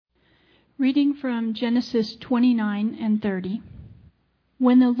Reading from Genesis 29 and 30.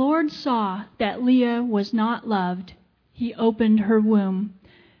 When the Lord saw that Leah was not loved, he opened her womb,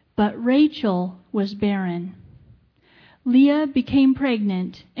 but Rachel was barren. Leah became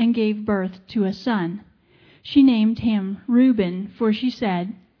pregnant and gave birth to a son. She named him Reuben, for she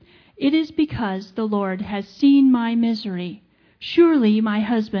said, "It is because the Lord has seen my misery. Surely my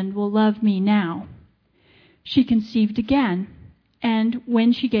husband will love me now." She conceived again, and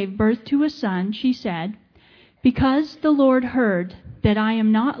when she gave birth to a son, she said, "Because the Lord heard that I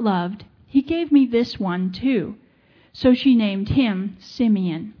am not loved, he gave me this one too." So she named him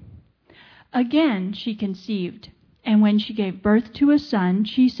Simeon. Again she conceived, and when she gave birth to a son,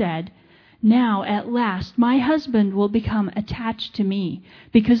 she said, "Now at last my husband will become attached to me,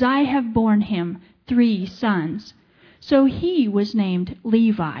 because I have borne him 3 sons." So he was named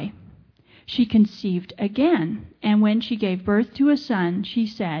Levi. She conceived again, and when she gave birth to a son, she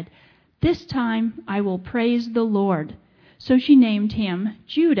said, "This time I will praise the Lord." So she named him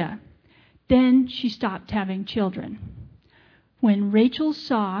Judah. Then she stopped having children. When Rachel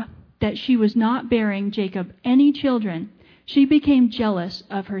saw that she was not bearing Jacob any children, she became jealous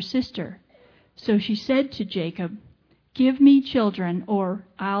of her sister. So she said to Jacob, "Give me children, or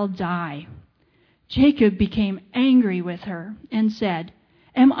I'll die." Jacob became angry with her and said,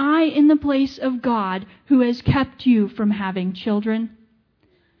 "Am I in the place of God who has kept you from having children?"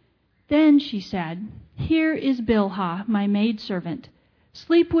 Then she said, "Here is Bilhah, my maidservant.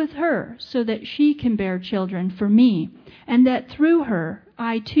 Sleep with her so that she can bear children for me, and that through her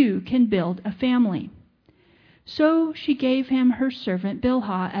I too can build a family." So she gave him her servant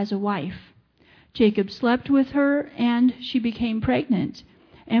Bilhah as a wife. Jacob slept with her, and she became pregnant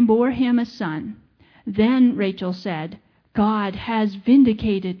and bore him a son. Then Rachel said, "God has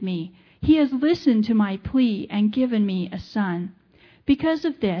vindicated me. He has listened to my plea and given me a son." Because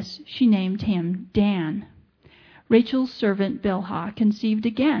of this, she named him Dan. Rachel's servant Bilhah conceived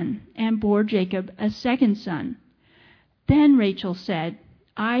again and bore Jacob a second son. Then Rachel said,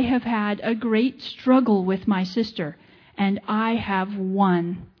 "I have had a great struggle with my sister, and I have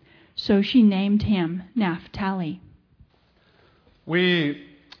won." So she named him Naphtali. We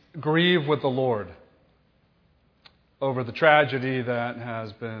grieve with the Lord over the tragedy that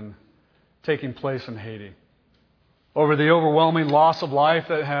has been taking place in Haiti, over the overwhelming loss of life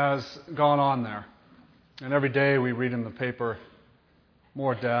that has gone on there. And every day we read in the paper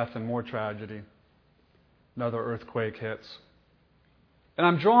more death and more tragedy. Another earthquake hits. And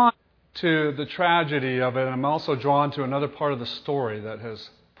I'm drawn to the tragedy of it, and I'm also drawn to another part of the story that has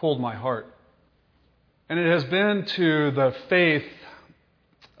pulled my heart. And it has been to the faith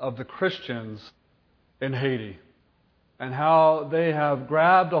of the Christians in Haiti, and how they have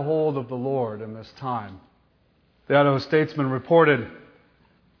grabbed a hold of the Lord in this time. The Idaho Statesman reported,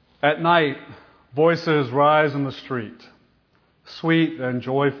 "At night, voices rise in the street, sweet and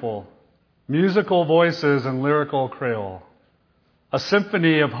joyful, musical voices in lyrical Creole, a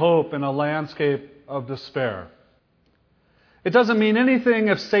symphony of hope in a landscape of despair. It doesn't mean anything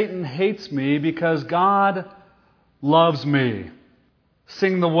if Satan hates me, because God loves me,"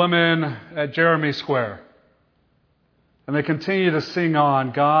 sing the women at Jeremy Square. And they continue to sing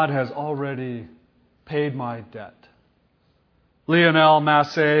on, "God has already paid my debt." Lionel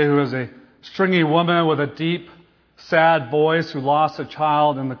Massé, who is a stringy woman with a deep, sad voice who lost a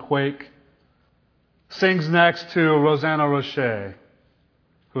child in the quake, sings next to Rosanna Roche,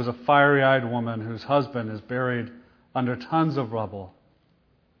 who is a fiery-eyed woman whose husband is buried under tons of rubble.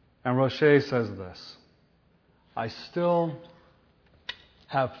 And Roche says this, "I still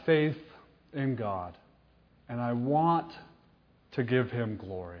have faith in God, and I want to give him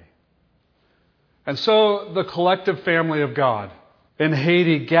glory." And so the collective family of God in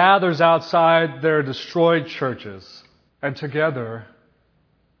Haiti gathers outside their destroyed churches, and together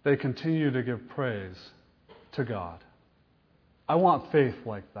they continue to give praise to God. I want faith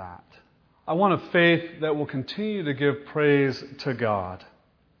like that. I want a faith that will continue to give praise to God.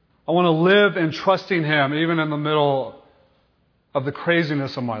 I want to live in trusting him even in the middle of the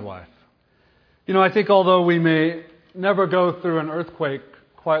craziness of my life. You know, I think although we may never go through an earthquake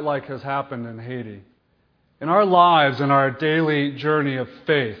quite like has happened in Haiti, in our lives, in our daily journey of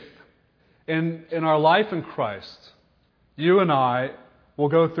faith, in our life in Christ, you and I will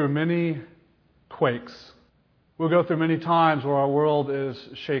go through many quakes. We'll go through many times where our world is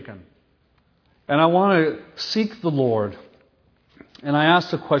shaken. And I want to seek the Lord. And I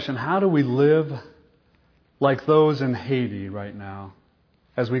ask the question, how do we live like those in Haiti right now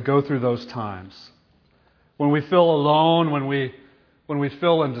as we go through those times? When we feel alone, when we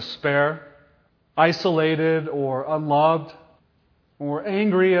feel in despair, isolated or unloved, when we're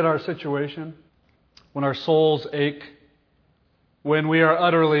angry at our situation, when our souls ache, when we are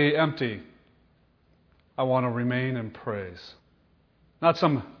utterly empty, I want to remain in praise. Not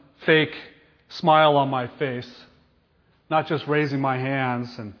some fake smile on my face, not just raising my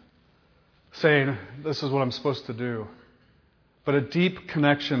hands and saying, this is what I'm supposed to do, but a deep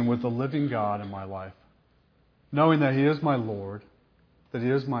connection with the living God in my life, knowing that He is my Lord, that He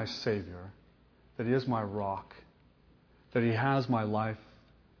is my Savior, that He is my rock, that He has my life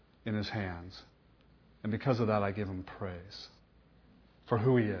in His hands. And because of that, I give Him praise for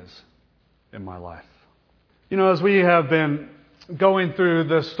who He is in my life. You know, as we have been going through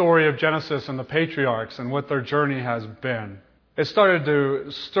the story of Genesis and the patriarchs and what their journey has been, it started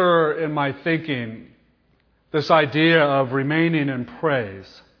to stir in my thinking this idea of remaining in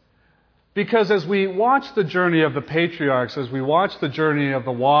praise. Because as we watch the journey of the patriarchs, as we watch the journey of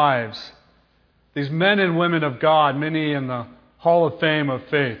the wives, these men and women of God, many in the Hall of Fame of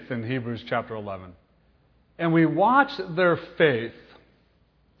Faith in Hebrews chapter 11, and we watch their faith,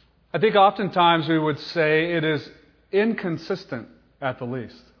 I think oftentimes we would say it is inconsistent at the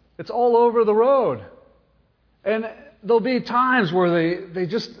least. It's all over the road. And there'll be times where they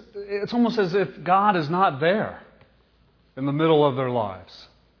just, it's almost as if God is not there in the middle of their lives.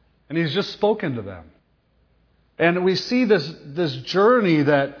 And He's just spoken to them. And we see this journey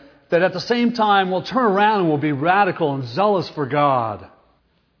that at the same time will turn around and will be radical and zealous for God.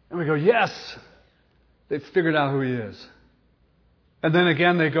 And we go, yes, they've figured out who He is. And then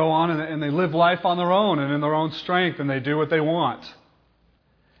again, they go on and they live life on their own and in their own strength, and they do what they want.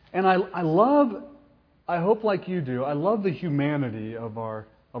 And I love, I hope like you do, I love the humanity of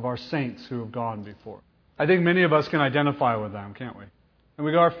our saints who have gone before. I think many of us can identify with them, can't we? And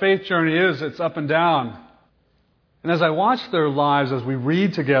we go, our faith journey it's up and down. And as I watch their lives, as we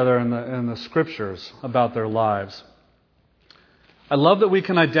read together in the Scriptures about their lives, I love that we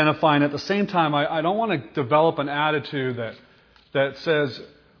can identify, and at the same time, I don't want to develop an attitude that says,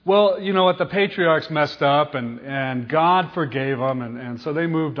 well, you know what, the patriarchs messed up and God forgave them and so they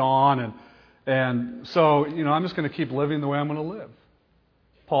moved on and so, you know, I'm just going to keep living the way I'm going to live.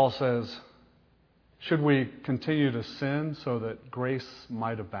 Paul says, should we continue to sin so that grace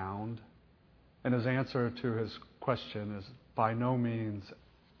might abound? And his answer to his question is, by no means.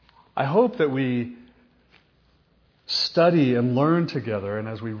 I hope that we study and learn together, and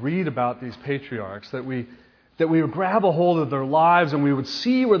as we read about these patriarchs, that we would grab a hold of their lives and we would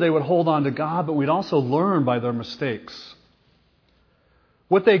see where they would hold on to God, but we'd also learn by their mistakes.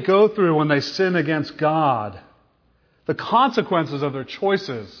 What they go through when they sin against God, the consequences of their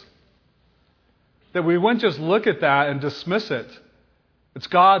choices, that we wouldn't just look at that and dismiss it. It's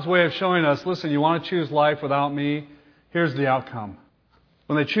God's way of showing us, listen, you want to choose life without me? Here's the outcome.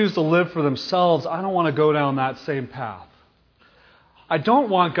 When they choose to live for themselves, I don't want to go down that same path. I don't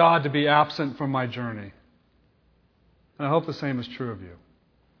want God to be absent from my journey. And I hope the same is true of you.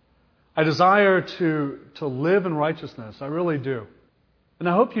 I desire to live in righteousness. I really do. And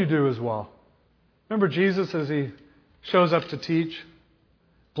I hope you do as well. Remember Jesus as He shows up to teach?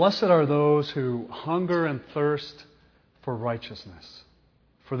 Blessed are those who hunger and thirst for righteousness,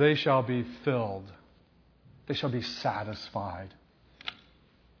 for they shall be filled. They shall be satisfied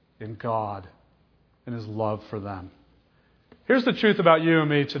in God and His love for them. Here's the truth about you and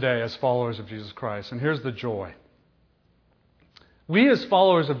me today as followers of Jesus Christ, and here's the joy. We as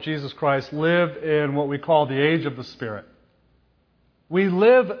followers of Jesus Christ live in what we call the age of the Spirit. We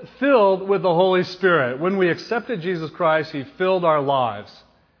live filled with the Holy Spirit. When we accepted Jesus Christ, He filled our lives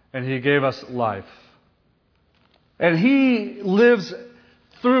and He gave us life. And He lives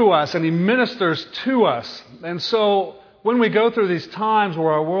through us and He ministers to us. And so when we go through these times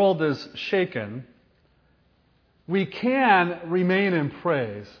where our world is shaken, we can remain in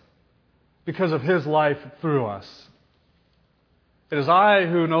praise because of His life through us. It is I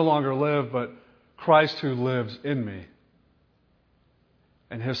who no longer live, but Christ who lives in me.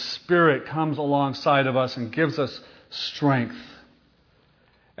 And His Spirit comes alongside of us and gives us strength.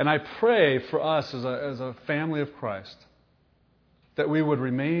 And I pray for us as a family of Christ that we would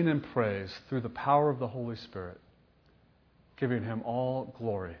remain in praise through the power of the Holy Spirit, giving Him all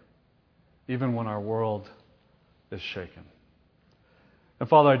glory, even when our world is shaken. And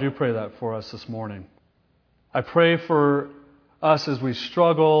Father, I do pray that for us this morning. I pray for us as we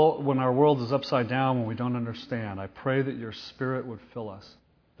struggle when our world is upside down, when we don't understand. I pray that Your Spirit would fill us,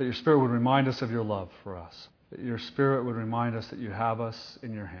 that Your Spirit would remind us of Your love for us, that Your Spirit would remind us that You have us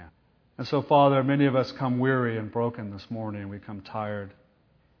in Your hand. And so, Father, many of us come weary and broken this morning. We come tired.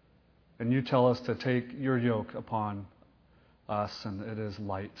 And You tell us to take Your yoke upon us, and it is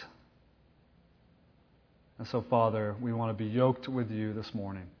light. And so, Father, we want to be yoked with you this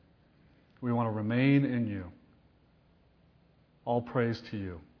morning. We want to remain in you. All praise to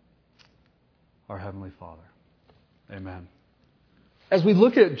you, our Heavenly Father. Amen. As we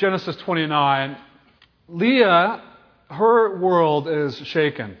look at Genesis 29, Leah, her world is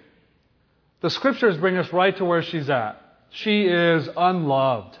shaken. The Scriptures bring us right to where she's at. She is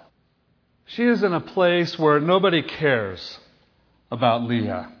unloved. She is in a place where nobody cares about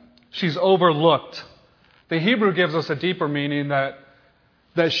Leah. She's overlooked. The Hebrew gives us a deeper meaning that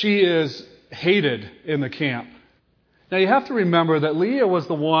she is hated in the camp. Now you have to remember that Leah was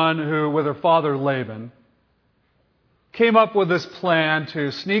the one who, with her father Laban, came up with this plan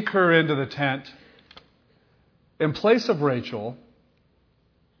to sneak her into the tent in place of Rachel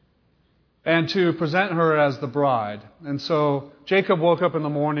and to present her as the bride. And so Jacob woke up in the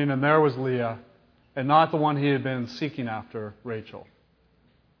morning and there was Leah, and not the one he had been seeking after, Rachel.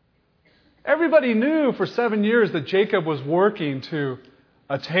 Everybody knew for 7 years that Jacob was working to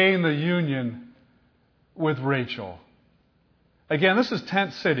attain the union with Rachel. Again, this is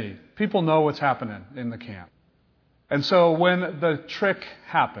Tent City. People know what's happening in the camp. And so when the trick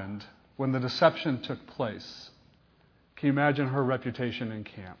happened, when the deception took place, can you imagine her reputation in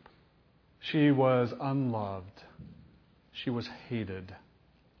camp? She was unloved. She was hated.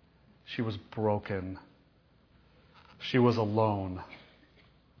 She was broken. She was alone.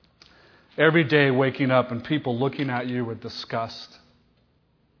 Every day waking up and people looking at you with disgust.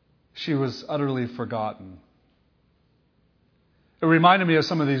 She was utterly forgotten. It reminded me of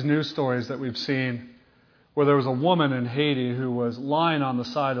some of these news stories that we've seen where there was a woman in Haiti who was lying on the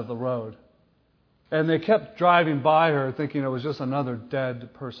side of the road. And they kept driving by her thinking it was just another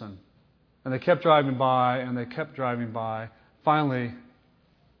dead person. And they kept driving by and they kept driving by. Finally,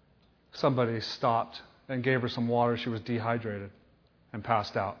 somebody stopped and gave her some water. She was dehydrated and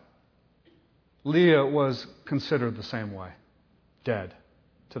passed out. Leah was considered the same way, dead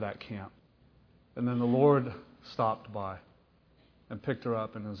to that camp. And then the Lord stopped by and picked her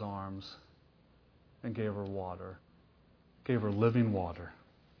up in his arms and gave her water, gave her living water,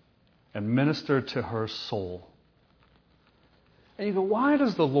 and ministered to her soul. And you go, why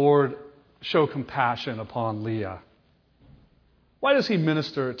does the Lord show compassion upon Leah? Why does he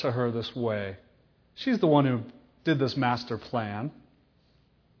minister to her this way? She's the one who did this master plan.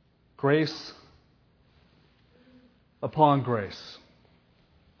 Grace upon grace.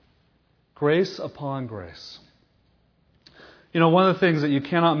 Grace upon grace. You know, one of the things that you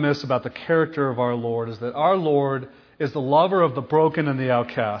cannot miss about the character of our Lord is that our Lord is the lover of the broken and the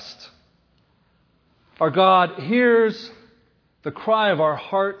outcast. Our God hears the cry of our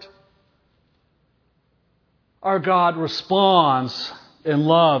heart. Our God responds in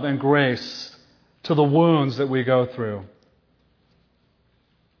love and grace to the wounds that we go through.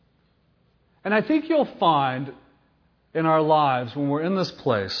 And I think you'll find in our lives when we're in this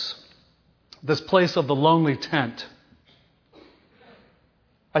place of the lonely tent,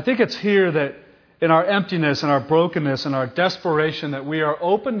 I think it's here that in our emptiness and our brokenness and our desperation that we are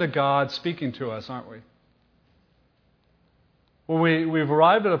open to God speaking to us, aren't we? When we've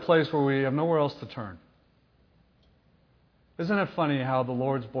arrived at a place where we have nowhere else to turn. Isn't it funny how the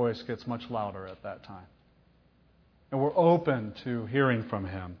Lord's voice gets much louder at that time? And we're open to hearing from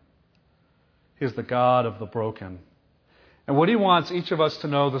Him. He is the God of the broken. And what He wants each of us to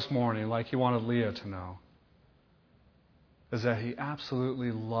know this morning, like He wanted Leah to know, is that He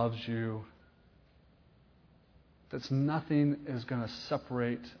absolutely loves you. That nothing is going to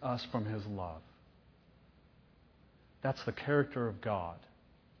separate us from His love. That's the character of God.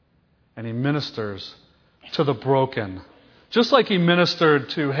 And He ministers to the broken. Just like He ministered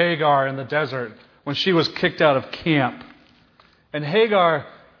to Hagar in the desert when she was kicked out of camp. And Hagar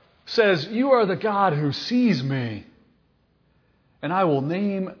says, "You are the God who sees me. And I will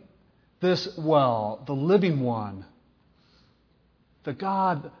name this well, the living one. The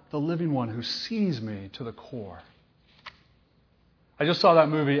God, the living one who sees me to the core." I just saw that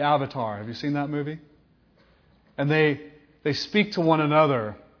movie, Avatar. Have you seen that movie? And they speak to one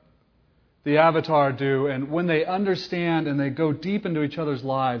another. The Avatar do. And when they understand and they go deep into each other's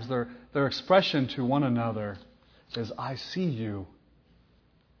lives, their expression to one another is, "I see you.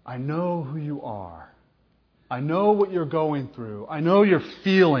 I know who you are. I know what you're going through. I know your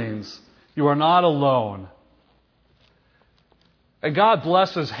feelings. You are not alone." And God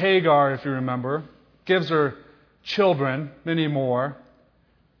blesses Hagar, if you remember, gives her children, many more.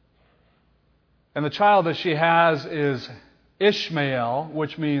 And the child that she has is Ishmael,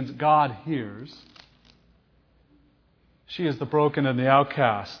 which means God hears. She is the broken and the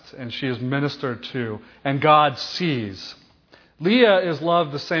outcast, and she is ministered to, and God sees. Leah is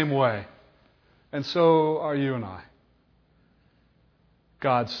loved the same way. And so are you and I.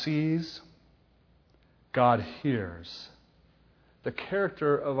 God sees, God hears. The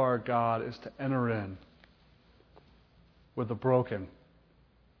character of our God is to enter in with the broken,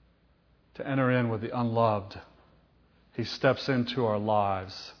 to enter in with the unloved. He steps into our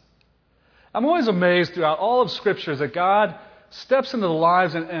lives. I'm always amazed throughout all of Scripture that God steps into the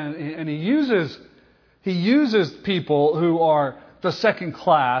lives and He uses people who are the second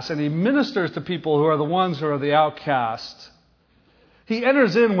class, and He ministers to people who are the ones who are the outcasts. He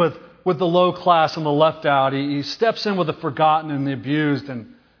enters in with the low class and the left out. He steps in with the forgotten and the abused,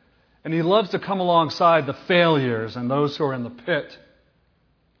 and He loves to come alongside the failures and those who are in the pit.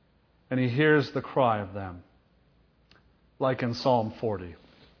 And He hears the cry of them, like in Psalm 40.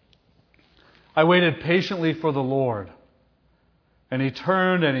 I waited patiently for the Lord, and He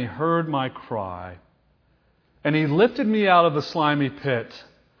turned and He heard my cry. And He lifted me out of the slimy pit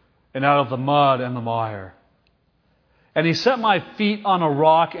and out of the mud and the mire. And He set my feet on a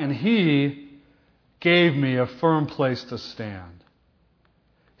rock, and He gave me a firm place to stand.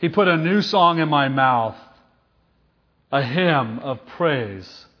 He put a new song in my mouth, a hymn of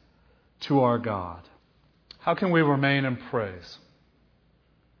praise to our God. How can we remain in praise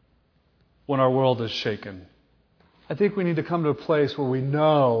when our world is shaken? I think we need to come to a place where we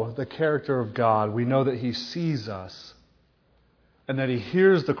know the character of God. We know that He sees us and that He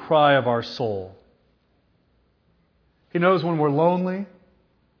hears the cry of our soul. He knows when we're lonely,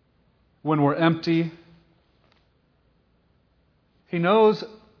 when we're empty. He knows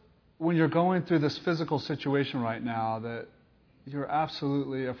when you're going through this physical situation right now that you're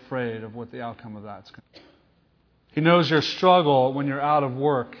absolutely afraid of what the outcome of that's going to be. He knows your struggle when you're out of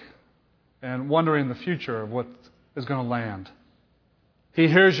work and wondering the future of what is going to land. He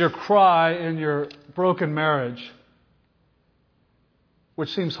hears your cry in your broken marriage,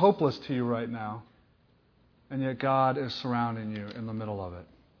 which seems hopeless to you right now, and yet God is surrounding you in the middle of it.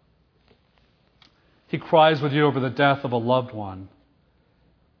 He cries with you over the death of a loved one.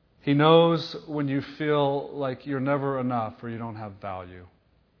 He knows when you feel like you're never enough or you don't have value.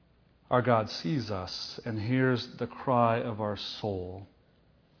 Our God sees us and hears the cry of our soul.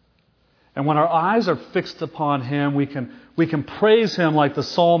 And when our eyes are fixed upon Him, we can praise Him like the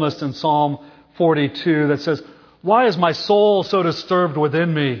psalmist in Psalm 42 that says, "Why is my soul so disturbed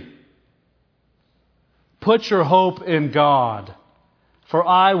within me? Put your hope in God, for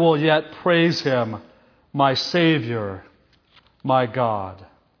I will yet praise Him, my Savior, my God."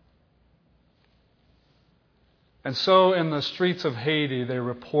 And so in the streets of Haiti, they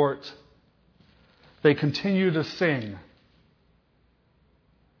continue to sing.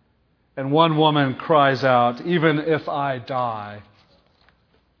 And one woman cries out, "Even if I die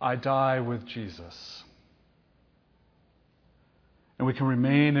with Jesus." And we can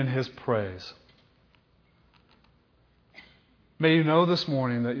remain in His praise. May you know this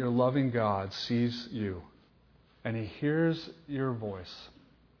morning that your loving God sees you and He hears your voice.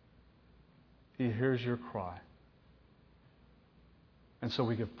 He hears your cry. And so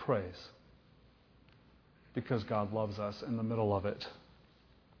we give praise because God loves us in the middle of it.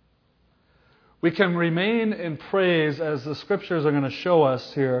 We can remain in praise, as the Scriptures are going to show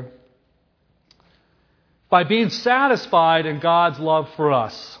us here, by being satisfied in God's love for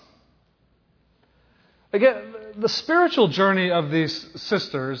us. Again, the spiritual journey of these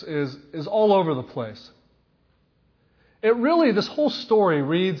sisters is all over the place. This whole story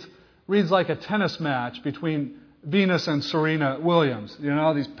reads like a tennis match between Venus and Serena Williams. You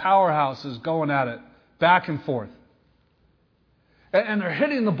know, these powerhouses going at it, back and forth. And they're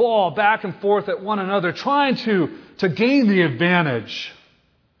hitting the ball back and forth at one another, trying to gain the advantage.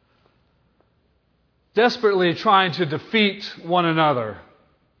 Desperately trying to defeat one another.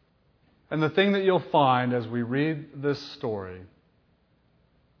 And the thing that you'll find as we read this story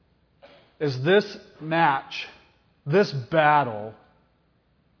is this match, this battle,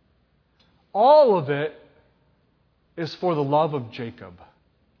 all of it is for the love of Jacob,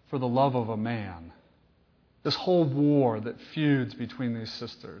 for the love of a man. This whole war that feuds between these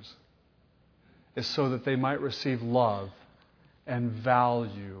sisters is so that they might receive love and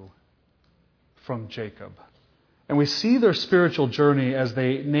value from Jacob. And we see their spiritual journey as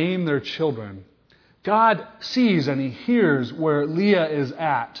they name their children. God sees and He hears where Leah is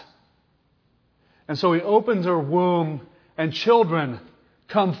at. And so He opens her womb and children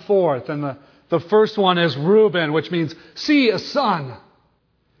come forth. And the first one is Reuben, which means, "See, a son."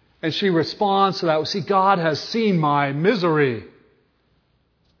 And she responds to that, "See, God has seen my misery."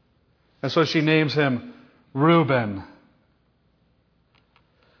 And so she names him Reuben.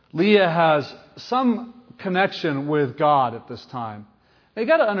 Leah has some connection with God at this time. Now, you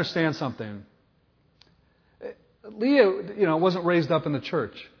got to understand something. Leah, wasn't raised up in the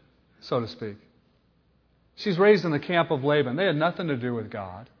church, so to speak. She's raised in the camp of Laban. They had nothing to do with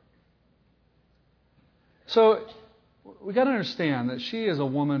God. So we got to understand that she is a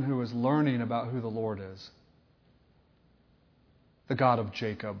woman who is learning about who the Lord is, the God of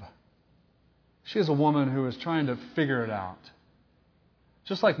Jacob. She is a woman who is trying to figure it out,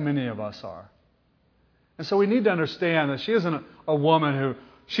 just like many of us are. And so we need to understand that she isn't a woman who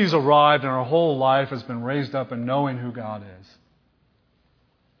she's arrived and her whole life has been raised up in knowing who God is.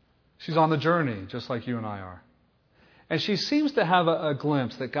 She's on the journey, just like you and I are. And she seems to have a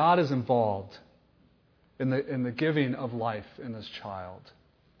glimpse that God is involved in the giving of life in this child.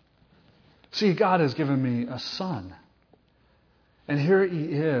 See, God has given me a son. And here he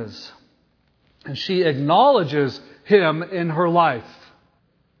is. And she acknowledges him in her life.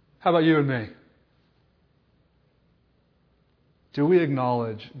 How about you and me? Do we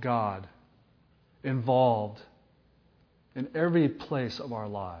acknowledge God involved in every place of our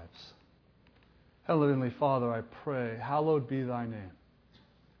lives? Heavenly Father, I pray, hallowed be thy name.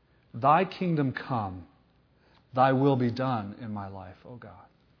 Thy kingdom come, thy will be done in my life, O God.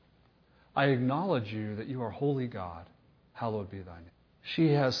 I acknowledge you that you are holy God. Hallowed be thy name. She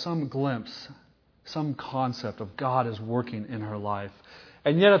has some glimpse, some concept of God is working in her life.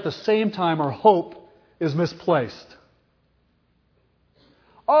 And yet at the same time, her hope is misplaced.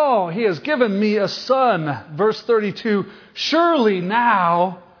 Oh, he has given me a son. Verse 32, surely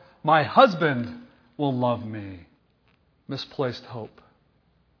now my husband will love me. Misplaced hope.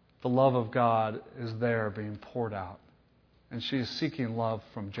 The love of God is there being poured out. And she is seeking love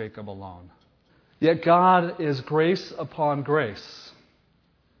from Jacob alone. Yet God is grace upon grace.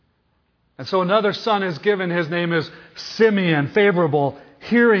 And so another son is given. His name is Simeon, favorable,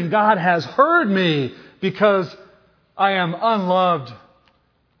 hearing God has heard me because I am unloved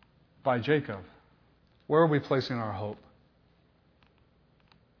by Jacob. Where are we placing our hope?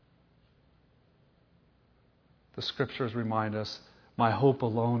 The Scriptures remind us, my hope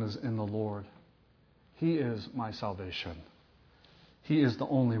alone is in the Lord. He is my salvation. He is the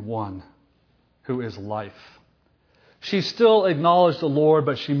only one who is life. She still acknowledged the Lord,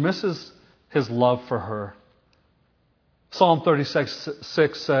 but she misses his love for her. Psalm 36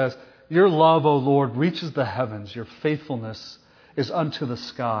 says, your love, O Lord, reaches the heavens. Your faithfulness is unto the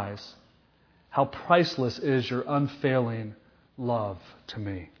skies. How priceless is your unfailing love to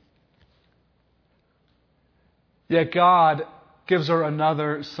me. Yet God gives her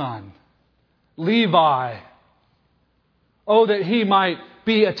another son, Levi. Oh, that he might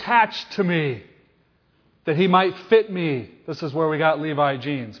be attached to me, that he might fit me. This is where we got Levi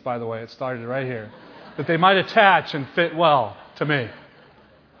jeans, by the way. It started right here. That they might attach and fit well to me.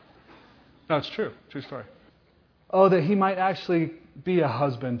 No, it's true. True story. Oh, that he might actually be a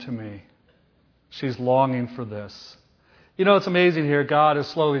husband to me. She's longing for this. It's amazing here. God is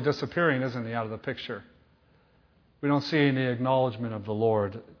slowly disappearing, isn't he, out of the picture? We don't see any acknowledgement of the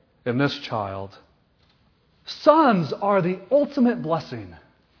Lord in this child. Sons are the ultimate blessing.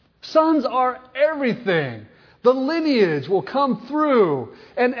 Sons are everything. The lineage will come through.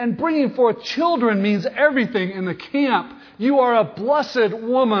 And bringing forth children means everything in the camp. You are a blessed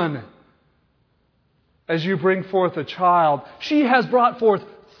woman as you bring forth a child. She has brought forth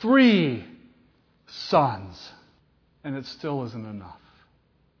 3 sons. And it still isn't enough.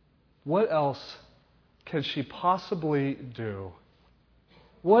 What else can she possibly do?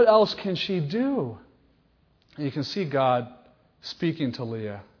 What else can she do? You can see God speaking to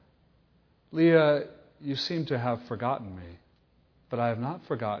Leah. Leah, you seem to have forgotten me, but I have not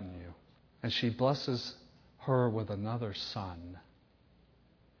forgotten you. And she blesses her with another son.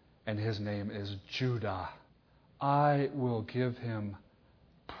 And his name is Judah. I will give him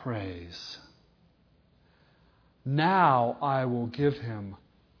praise. Now I will give him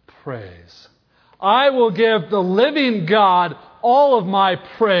praise. I will give the living God all of my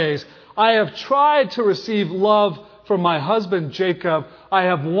praise. I have tried to receive love from my husband Jacob. I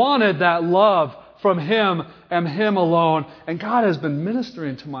have wanted that love from him and him alone. And God has been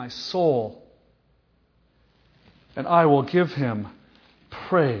ministering to my soul. And I will give him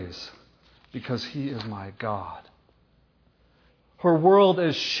praise because he is my God. Her world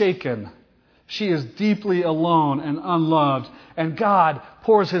is shaken. She is deeply alone and unloved. And God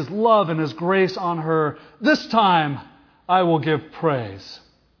pours his love and his grace on her. This time, I will give praise.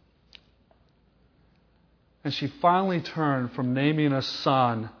 And she finally turned from naming a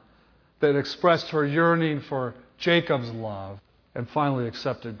son that expressed her yearning for Jacob's love and finally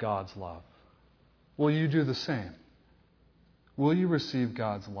accepted God's love. Will you do the same? Will you receive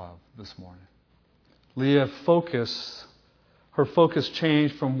God's love this morning? Leah her focus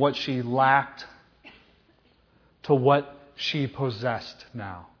changed from what she lacked to what she possessed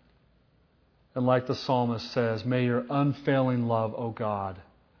now. And like the psalmist says, may your unfailing love, O God,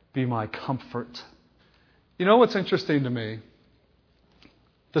 be my comfort. You know what's interesting to me?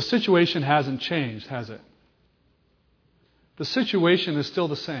 The situation hasn't changed, has it? The situation is still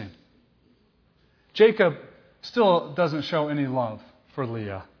the same. Jacob still doesn't show any love for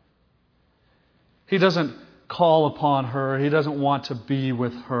Leah. He doesn't call upon her. He doesn't want to be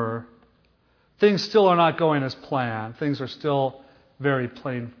with her. Things still are not going as planned. Things are still very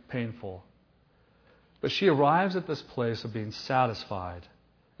painful. But she arrives at this place of being satisfied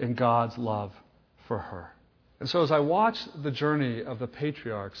in God's love for her. And so as I watch the journey of the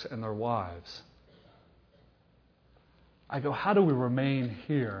patriarchs and their wives, I go, how do we remain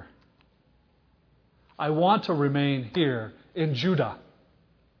here? I want to remain here in Judah.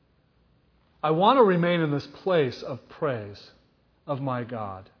 I want to remain in this place of praise of my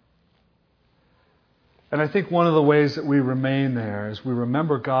God. And I think one of the ways that we remain there is we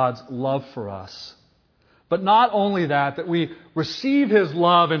remember God's love for us. But not only that we receive His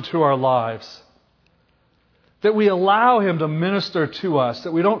love into our lives, that we allow Him to minister to us,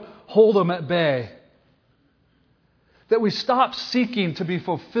 that we don't hold Him at bay, that we stop seeking to be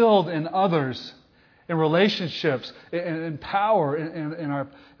fulfilled in others, in relationships, in power, in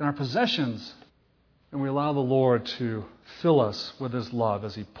our possessions, and we allow the Lord to fill us with His love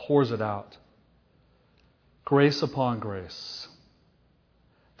as He pours it out. Grace upon grace.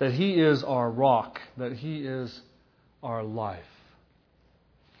 That He is our rock, that He is our life.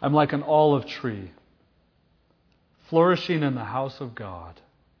 I'm like an olive tree, flourishing in the house of God.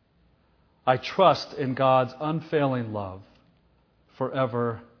 I trust in God's unfailing love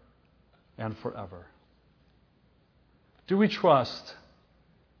forever and forever. Do we trust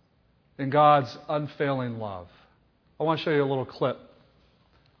in God's unfailing love? I want to show you a little clip.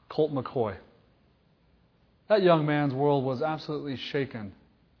 Colt McCoy. That young man's world was absolutely shaken.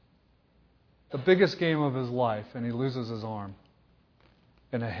 The biggest game of his life, and he loses his arm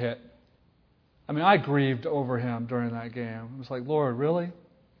in a hit. I mean, I grieved over him during that game. It was like, Lord, really?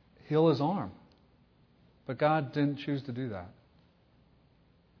 Heal his arm. But God didn't choose to do that.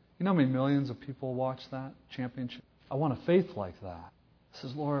 You know how many millions of people watch that championship? I want a faith like that. It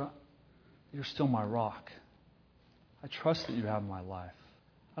says, Lord, you're still my rock. I trust that you have my life.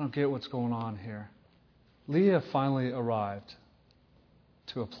 I don't get what's going on here. Leah finally arrived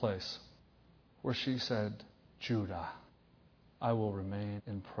to a place where she said, Judah, I will remain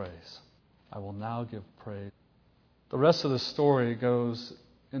in praise. I will now give praise. The rest of the story goes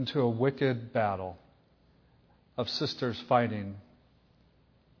into a wicked battle of sisters fighting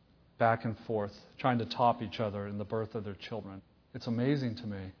back and forth, trying to top each other in the birth of their children. It's amazing to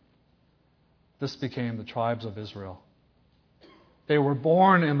me. This became the tribes of Israel. They were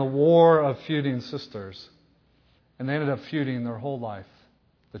born in the war of feuding sisters, and they ended up feuding their whole life.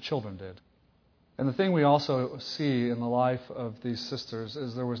 The children did. And the thing we also see in the life of these sisters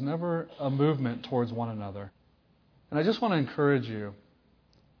is there was never a movement towards one another. And I just want to encourage you,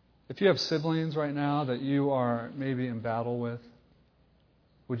 if you have siblings right now that you are maybe in battle with,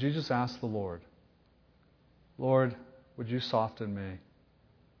 would you just ask the Lord, Lord, would you soften me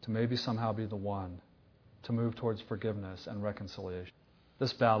to maybe somehow be the one to move towards forgiveness and reconciliation?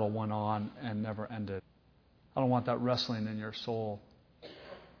 This battle went on and never ended. I don't want that wrestling in your soul.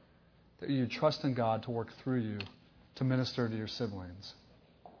 That you trust in God to work through you to minister to your siblings.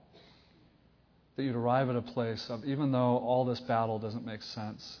 That you'd arrive at a place of, even though all this battle doesn't make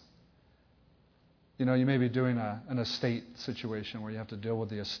sense, you know, you may be doing an estate situation where you have to deal with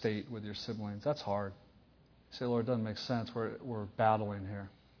the estate with your siblings. That's hard. You say, Lord, it doesn't make sense. We're battling here.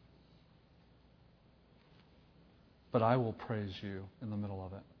 But I will praise you in the middle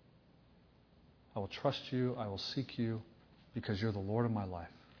of it. I will trust you. I will seek you because you're the Lord of my life.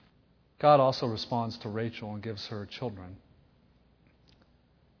 God also responds to Rachel and gives her children.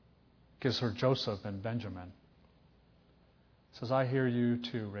 Gives her Joseph and Benjamin. Says, I hear you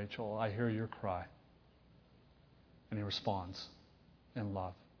too, Rachel. I hear your cry. And he responds in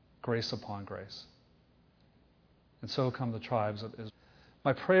love. Grace upon grace. And so come the tribes of Israel.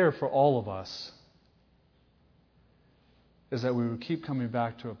 My prayer for all of us is that we would keep coming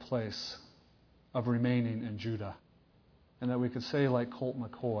back to a place of remaining in Judah. And that we could say like Colt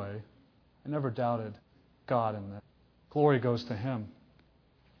McCoy, I never doubted God in that. Glory goes to Him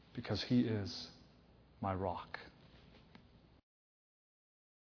because He is my rock.